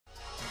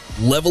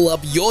Level up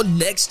your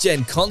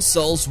next-gen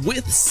consoles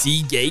with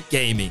Seagate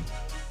Gaming.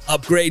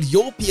 Upgrade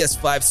your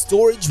PS5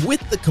 storage with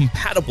the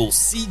compatible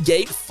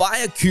Seagate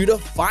FireCuda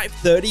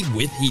 530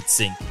 with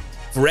heatsink.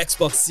 For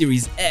Xbox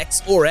Series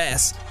X or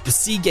S, the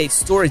Seagate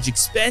Storage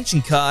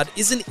Expansion Card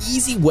is an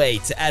easy way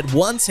to add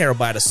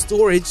 1TB of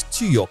storage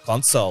to your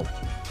console.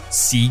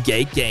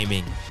 Seagate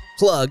Gaming.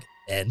 Plug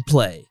and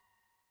play.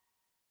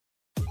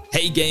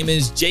 Hey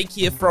gamers, Jake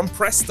here from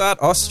Press Start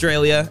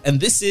Australia,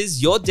 and this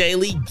is your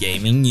daily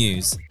gaming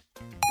news.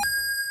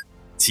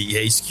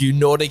 THQ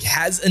Nordic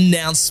has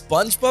announced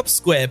SpongeBob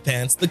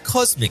SquarePants: The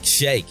Cosmic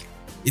Shake.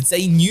 It's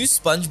a new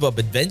SpongeBob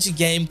adventure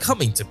game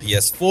coming to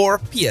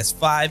PS4,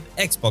 PS5,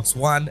 Xbox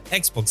One,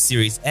 Xbox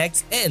Series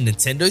X, and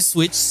Nintendo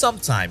Switch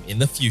sometime in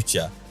the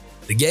future.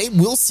 The game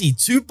will see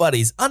two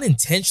buddies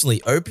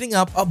unintentionally opening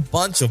up a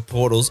bunch of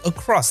portals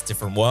across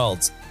different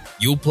worlds.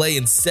 You'll play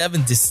in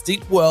 7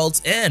 distinct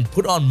worlds and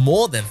put on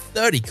more than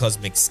 30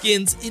 cosmic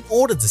skins in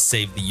order to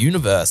save the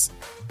universe.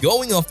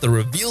 Going off the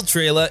reveal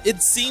trailer,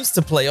 it seems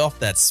to play off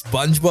that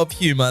SpongeBob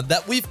humor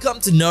that we've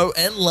come to know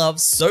and love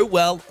so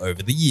well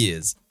over the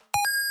years.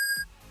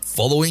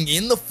 Following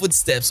in the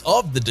footsteps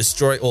of the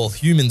Destroy All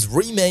Humans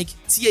remake,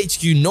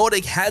 THQ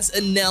Nordic has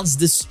announced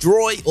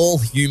Destroy All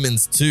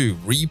Humans 2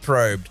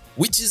 Reprobed,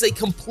 which is a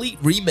complete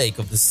remake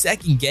of the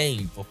second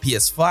game for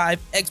PS5,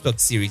 Xbox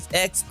Series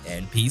X,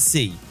 and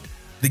PC.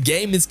 The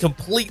game is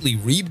completely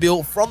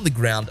rebuilt from the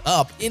ground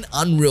up in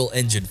Unreal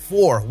Engine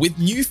 4 with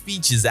new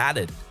features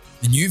added.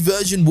 The new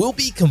version will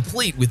be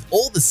complete with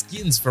all the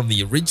skins from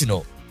the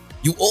original.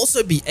 You'll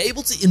also be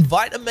able to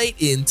invite a mate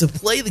in to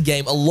play the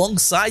game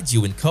alongside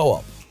you in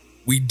co-op.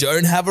 We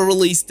don't have a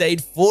release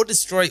date for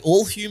Destroy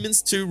All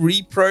Humans 2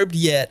 Reprobed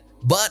yet,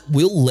 but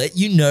we'll let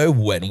you know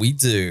when we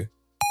do.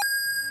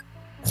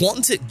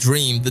 Quantic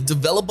Dream, the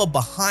developer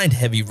behind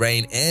Heavy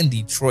Rain and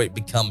Detroit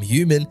Become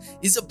Human,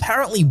 is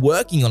apparently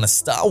working on a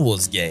Star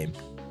Wars game.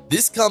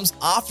 This comes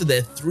after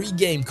their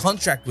 3-game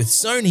contract with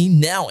Sony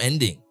now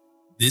ending.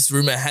 This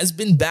rumor has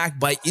been backed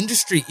by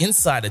industry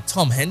insider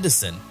Tom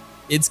Henderson.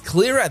 It's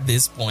clear at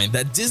this point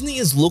that Disney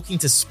is looking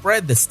to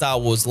spread the Star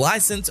Wars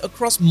license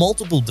across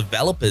multiple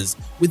developers,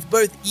 with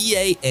both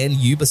EA and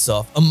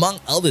Ubisoft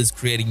among others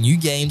creating new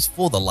games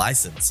for the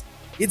license.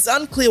 It's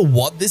unclear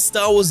what this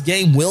Star Wars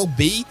game will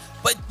be,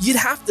 but you'd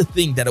have to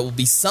think that it will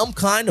be some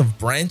kind of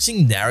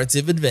branching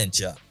narrative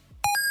adventure.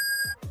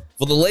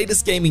 For the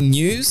latest gaming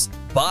news,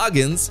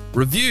 bargains,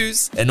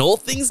 reviews, and all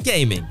things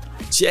gaming,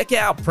 check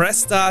out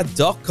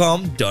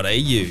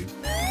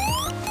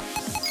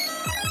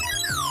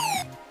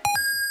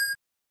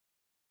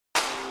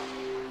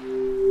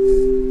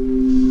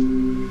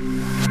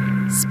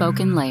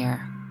Spoken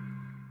Layer.